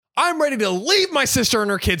I'm ready to leave my sister and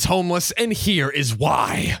her kids homeless, and here is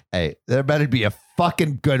why. Hey, there better be a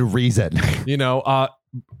fucking good reason. You know,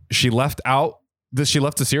 she left the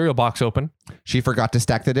cereal box open. She forgot to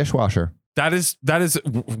stack the dishwasher. That is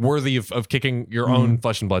worthy of kicking your own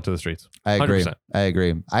flesh and blood to the streets. I agree. 100%. I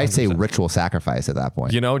agree. I'd say ritual sacrifice at that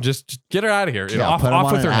point. You know, just get her out of here. Yeah, off put them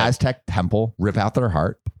on with an her head. Aztec temple, rip out their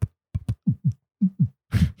heart.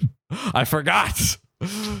 I forgot.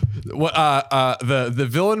 What the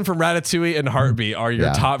villain from Ratatouille and Heartbeat are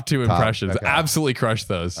your top two impressions. Okay. Absolutely crush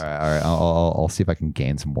those. All right. I'll see if I can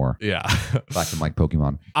gain some more. Yeah. Like like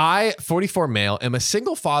Pokemon. I, 44 male, am a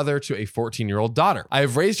single father to a 14-year-old daughter. I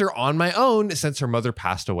have raised her on my own since her mother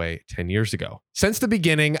passed away 10 years ago. Since the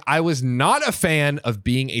beginning, I was not a fan of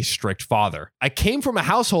being a strict father. I came from a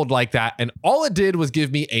household like that, and all it did was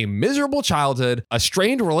give me a miserable childhood, a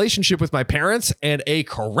strained relationship with my parents, and a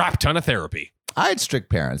crap ton of therapy. I had strict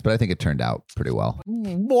parents, but I think it turned out pretty well.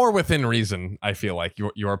 More within reason, I feel like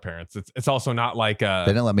your parents. It's also not like They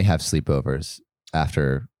didn't let me have sleepovers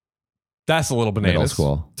after that's a little bananas middle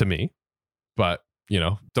school to me, but you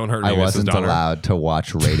know, don't hurt me. I Mrs. wasn't Donner. allowed to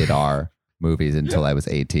watch rated R movies until I was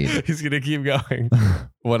 18. He's gonna keep going.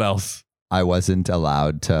 What else? I wasn't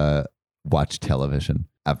allowed to watch television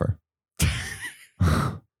ever.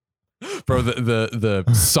 Bro, the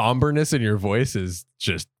somberness in your voice is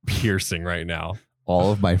just piercing right now.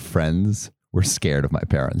 All of my friends were scared of my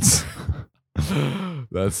parents.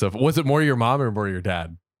 That's stuff. Was it more your mom or more your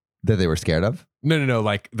dad? That they were scared of? No.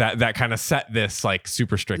 Like that kind of set this like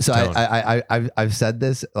super strict So tone. I've said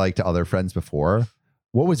this like to other friends before.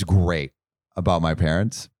 What was great about my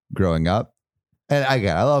parents growing up, and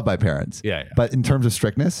again, I love my parents. Yeah. But in terms of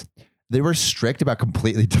strictness, they were strict about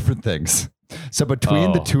completely different things. So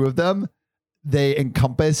between the two of them, they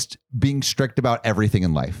encompassed being strict about everything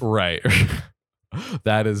in life. Right.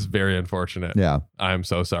 That is very unfortunate. Yeah. I'm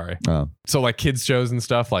so sorry. Oh. So like kids shows and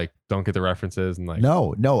stuff, like don't get the references and like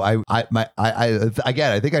No. Again,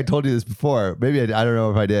 I think I told you this before. Maybe I don't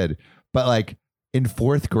know if I did, but like in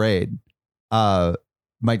 4th grade,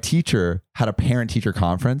 my teacher had a parent-teacher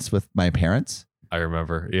conference with my parents. I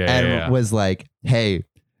remember. Yeah. And was like, hey,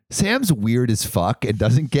 Sam's weird as fuck and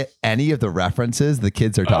doesn't get any of the references the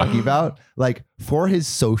kids are talking about. Like, for his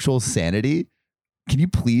social sanity, can you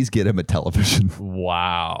please get him a television?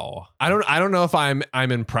 Wow. I don't know if I'm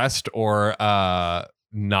impressed or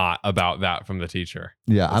not about that from the teacher.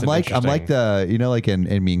 Yeah, That's I'm like the, you know, like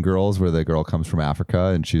in Mean Girls where the girl comes from Africa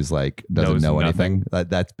and she's like doesn't know anything.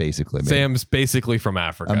 That's basically me. Sam's basically from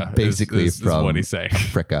Africa. I'm basically is from what he's saying.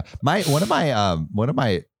 Africa. One of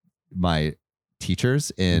my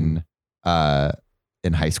teachers in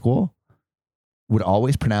high school would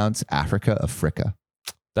always pronounce Africa Africa.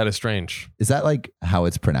 That is strange. Is that like how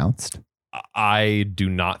it's pronounced? I do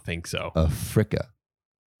not think so. Africa.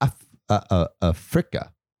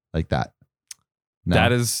 Africa. Like that. No.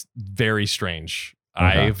 That is very strange. Okay.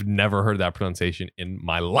 I've never heard that pronunciation in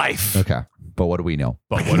my life. Okay. But what do we know?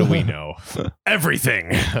 But what do we know?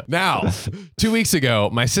 Everything. Now, 2 weeks ago,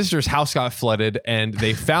 my sister's house got flooded and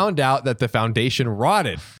they found out that the foundation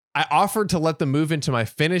rotted. I offered to let them move into my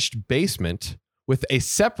finished basement with a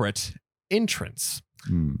separate entrance.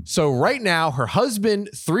 So right now, her husband,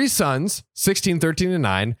 3 sons, 16, 13, and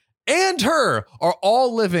 9, and her are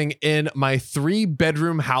all living in my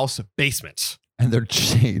 3-bedroom house basement. And they're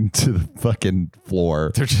chained to the fucking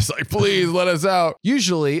floor. They're just like, please let us out.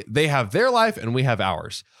 Usually they have their life and we have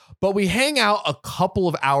ours, but we hang out a couple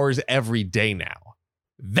of hours every day now.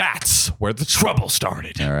 That's where the trouble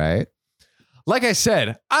started. All right. Like I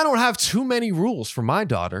said, I don't have too many rules for my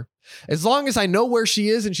daughter. As long as I know where she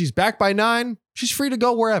is and she's back by 9, she's free to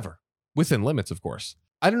go wherever. Within limits, of course.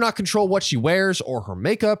 I do not control what she wears or her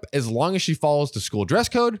makeup as long as she follows the school dress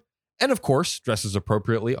code and, of course, dresses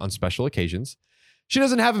appropriately on special occasions. She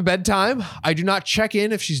doesn't have a bedtime. I do not check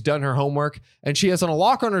in if she's done her homework, and she has a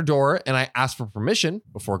lock on her door, and I ask for permission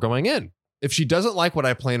before going in. If she doesn't like what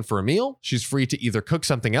I plan for a meal, she's free to either cook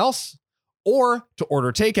something else or to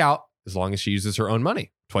order takeout as long as she uses her own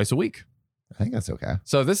money twice a week. I think that's okay.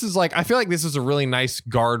 So this is like, I feel like this is a really nice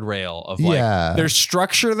guardrail of like, there's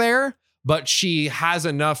structure there, but she has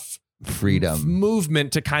enough freedom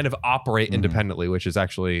movement to kind of operate independently, which is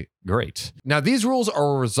actually great. Now, these rules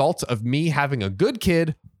are a result of me having a good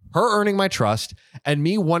kid, her earning my trust, and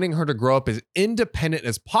me wanting her to grow up as independent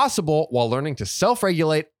as possible while learning to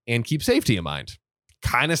self-regulate and keep safety in mind.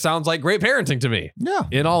 Kind of sounds like great parenting to me. Yeah.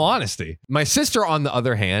 In all honesty. My sister, on the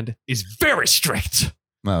other hand, is very strict.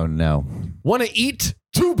 Oh, no. Want to eat?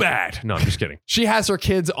 Too bad. No, I'm just kidding. She has her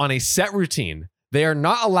kids on a set routine. They are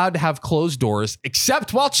not allowed to have closed doors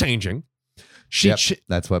except while changing.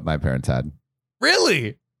 That's what my parents had.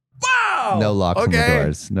 Really? Wow. No locks on the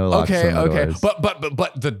doors. No locks on the doors.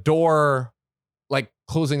 But the door, like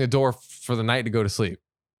closing the door for the night to go to sleep.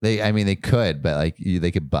 They could, but like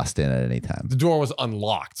they could bust in at any time. The door was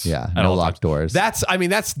unlocked. Yeah, no locked doors.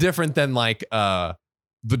 That's different than like the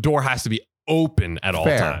door has to be open at all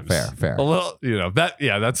times. Fair. A little,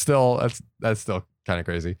 that's still kind of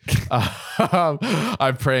crazy.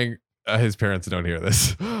 I'm praying his parents don't hear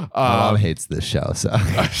this. My mom hates this show, so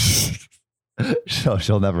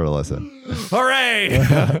she'll never listen.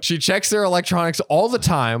 Hooray! She checks their electronics all the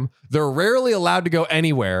time. They're rarely allowed to go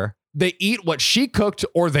anywhere. They eat what she cooked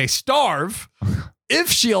or they starve if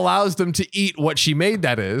she allows them to eat what she made,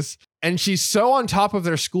 that is. And she's so on top of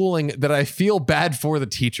their schooling that I feel bad for the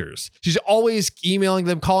teachers. She's always emailing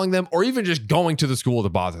them, calling them, or even just going to the school to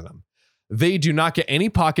bother them. They do not get any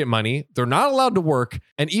pocket money. They're not allowed to work.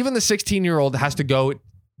 And even the 16-year-old has to go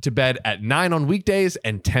to bed at 9 on weekdays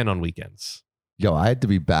and 10 on weekends. Yo, I had to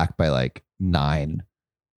be back by like 9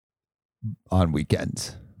 on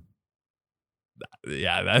weekends.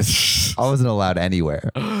 Yeah, that's... I wasn't allowed anywhere.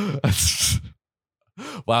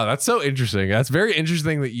 Wow, that's so interesting. That's very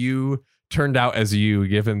interesting that you turned out as you,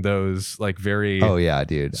 given those like very... Oh yeah,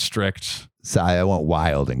 dude. Strict... So I went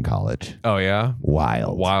wild in college. Oh yeah,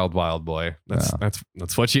 wild boy.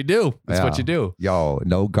 That's what you do. That's what you do. Yo,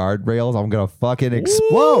 no guardrails. I'm gonna fucking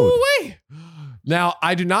explode. Ooh-wee. Now,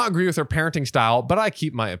 I do not agree with her parenting style, but I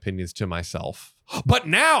keep my opinions to myself. But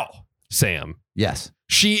now, Sam, yes,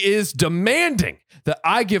 she is demanding that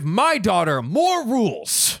I give my daughter more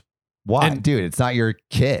rules. Why, dude? It's not your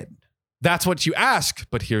kid. That's what you ask.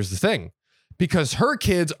 But here's the thing: because her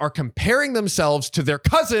kids are comparing themselves to their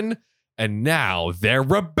cousin. And now they're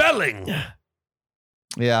rebelling.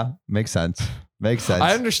 Yeah, makes sense. Makes sense.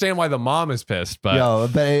 I understand why the mom is pissed, but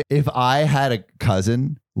but if I had a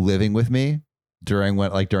cousin living with me during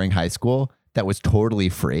high school that was totally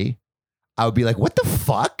free, I would be like, "What the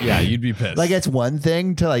fuck?" Yeah, you'd be pissed. Like, it's one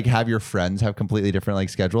thing to like have your friends have completely different like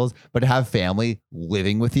schedules, but to have family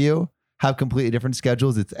living with you have completely different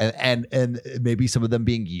schedules. It's and maybe some of them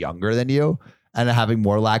being younger than you. And having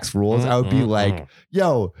more lax rules, I would be like,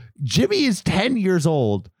 yo, Jimmy is 10 years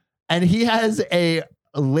old and he has a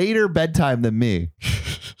later bedtime than me.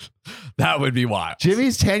 That would be wild.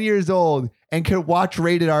 Jimmy's 10 years old and can watch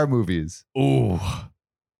rated R movies. Ooh.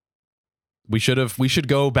 We should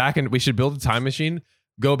go back and we should build a time machine,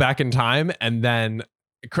 go back in time and then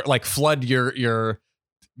like flood your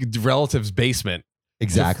relative's basement.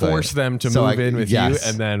 Exactly. To force them to move in with you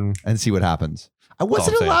and see what happens. I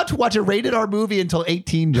wasn't allowed to watch a rated R movie until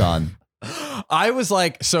 18, John. I was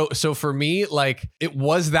like, so for me, like it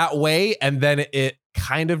was that way. And then it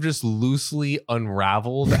kind of just loosely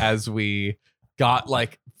unraveled as we got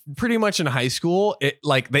like pretty much in high school. It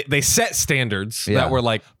like they set standards that were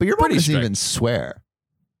like, but your mom pretty doesn't strict. even swear.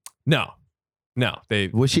 No,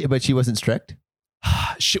 but she wasn't strict.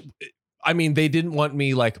 I mean, they didn't want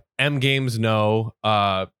me like M games. No,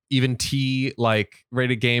 even T like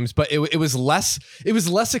rated games, but it was less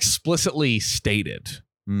explicitly stated.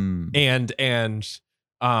 And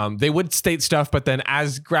they would state stuff, but then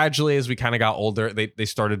as gradually as we kind of got older, they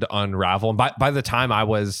started to unravel. And by the time I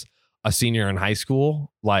was a senior in high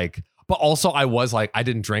school, like, but also I was like, I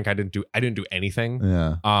didn't drink, I didn't do anything.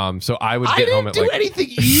 Yeah. So I would get home at like, I didn't do anything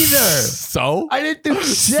either. So I didn't do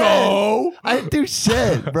shit. I didn't do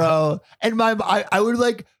shit, bro. And I would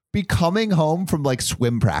like be coming home from like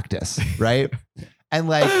swim practice, right? And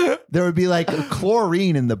like there would be like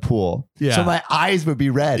chlorine in the pool. Yeah. So my eyes would be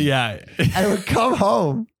red. Yeah. And I would come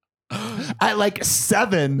home at like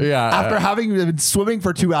 7 after having been swimming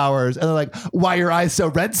for 2 hours. And they're like, why are your eyes so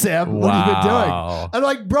red, Sam? What have you been doing? I'm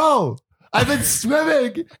like, bro, I've been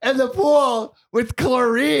swimming in the pool with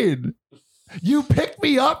chlorine. You picked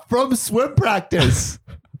me up from swim practice.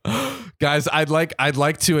 Guys, I'd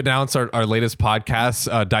like to announce our latest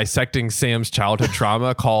podcast, dissecting Sam's childhood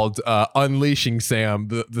trauma, called Unleashing Sam,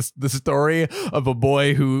 the story of a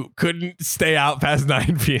boy who couldn't stay out past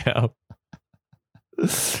 9 p.m.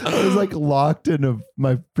 I was like locked in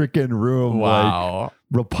my freaking room. Wow. Like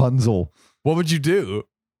Rapunzel. What would you do?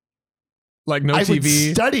 Like no I TV?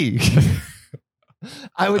 Would study.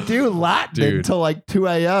 I would do Latin until like 2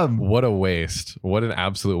 a.m. What a waste. What an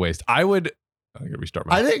absolute waste. I gotta restart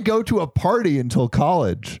I didn't go to a party until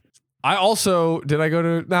college. I also, did I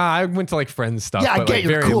go to, I went to like friends stuff. Yeah, I get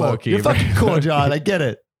you're cool. Low-key, you're fucking cool, John. I get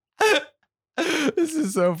it. This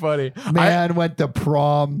is so funny. Man went to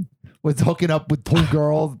prom, was hooking up with 2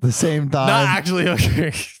 girls at the same time. Not actually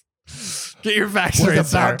hooking. Get your facts straight,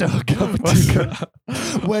 was about to hook up with 2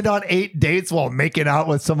 girls. Went on 8 dates while making out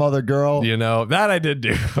with some other girl. You know, that I did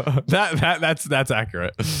do. That's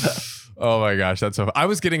accurate. Oh my gosh, that's so. I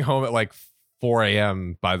was getting home at like 4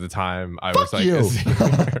 a.m. by the time I was Fuck like,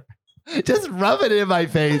 you. Just rub it in my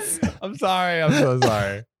face. I'm sorry. I'm so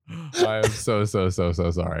sorry. I am so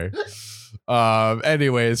sorry.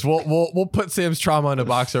 Anyways, we'll put Sam's trauma in a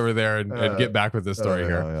box over there and get back with this story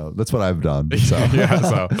here. Yeah. That's what I've done. So. Yeah,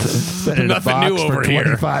 so nothing new over here.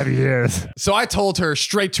 25 years. So I told her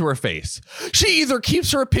straight to her face. She either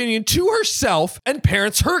keeps her opinion to herself and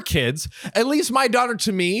parents her kids and leaves my daughter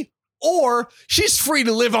to me, or she's free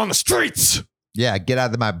to live on the streets. Yeah, get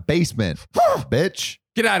out of my basement, bitch.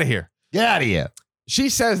 Get out of here. Get out of here. She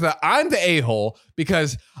says that I'm the a-hole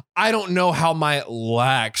because I don't know how my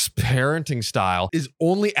lax parenting style is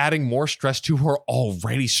only adding more stress to her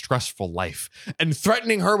already stressful life, and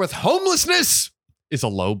threatening her with homelessness is a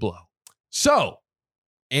low blow. So,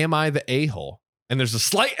 am I the a-hole? And there's a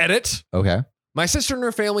slight edit. Okay. My sister and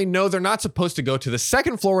her family know they're not supposed to go to the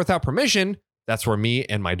second floor without permission. That's where me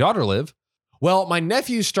and my daughter live. Well, my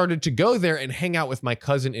nephew started to go there and hang out with my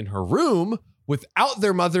cousin in her room without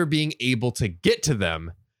their mother being able to get to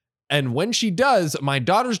them. And when she does, my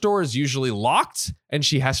daughter's door is usually locked and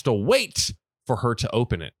she has to wait for her to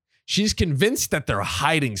open it. She's convinced that they're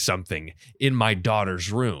hiding something in my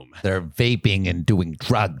daughter's room. They're vaping and doing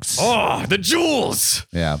drugs. Oh, the jewels.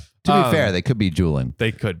 Yeah. To be fair, they could be jeweling.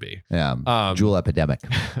 They could be. Yeah. Jewel epidemic.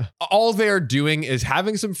 All they're doing is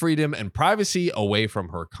having some freedom and privacy away from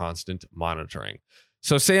her constant monitoring.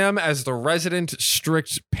 So Sam, as the resident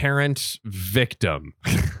strict parent victim,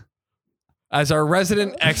 as our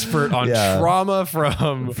resident expert on trauma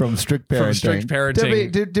from strict parenting. strict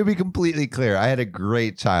parenting. To be completely clear, I had a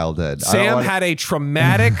great childhood. Sam had a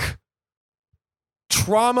traumatic,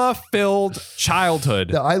 trauma-filled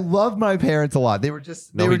childhood. No, I love my parents a lot. They were just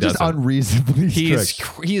unreasonably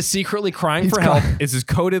strict. He is secretly crying for help. It's his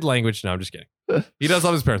coded language. No, I'm just kidding. He does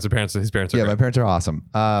love his parents. His parents are great. My parents are awesome.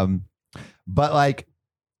 But like,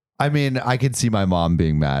 I mean, I could see my mom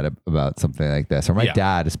being mad about something like this, or my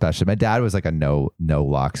dad especially. My dad was like a no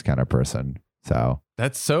locks kind of person. So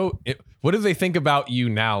that's so. What do they think about you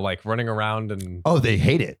now? Like running around and they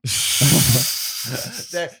hate it.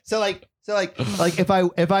 So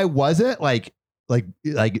if I wasn't like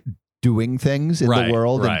doing things in the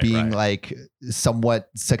world and being like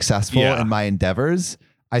somewhat successful in my endeavors,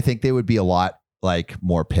 I think they would be a lot like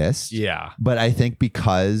more pissed. Yeah. But I think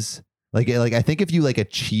because like I think if you like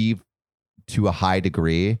achieve to a high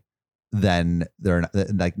degree, then they're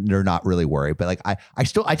not really worried. But like I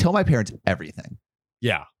tell my parents everything.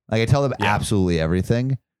 Yeah. Like I tell them absolutely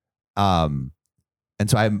everything. And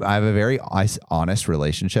so I have a very honest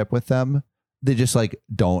relationship with them. They just like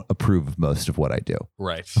don't approve of most of what I do.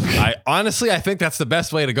 Right. I think that's the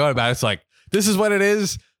best way to go about it. It's like, this is what it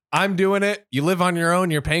is. I'm doing it. You live on your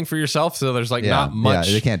own. You're paying for yourself. So there's like not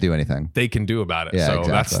much they can't do anything they can do about it. Yeah, so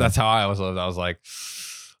exactly. that's how I always lived. I was like,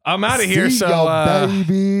 I'm out of here. See So ya,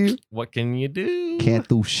 baby. What can you do? Can't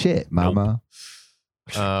do shit, mama.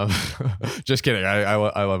 Nope. Just kidding. I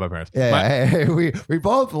love my parents. Yeah, we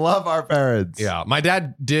both love our parents. Yeah. My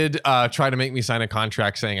dad did try to make me sign a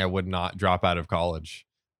contract saying I would not drop out of college.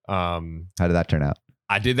 How did that turn out?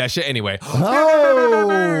 I did that shit anyway.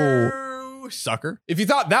 Oh. Sucker. If you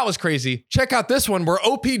thought that was crazy, check out this one where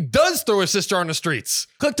OP does throw his sister on the streets.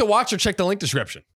 Click to watch or check the link description.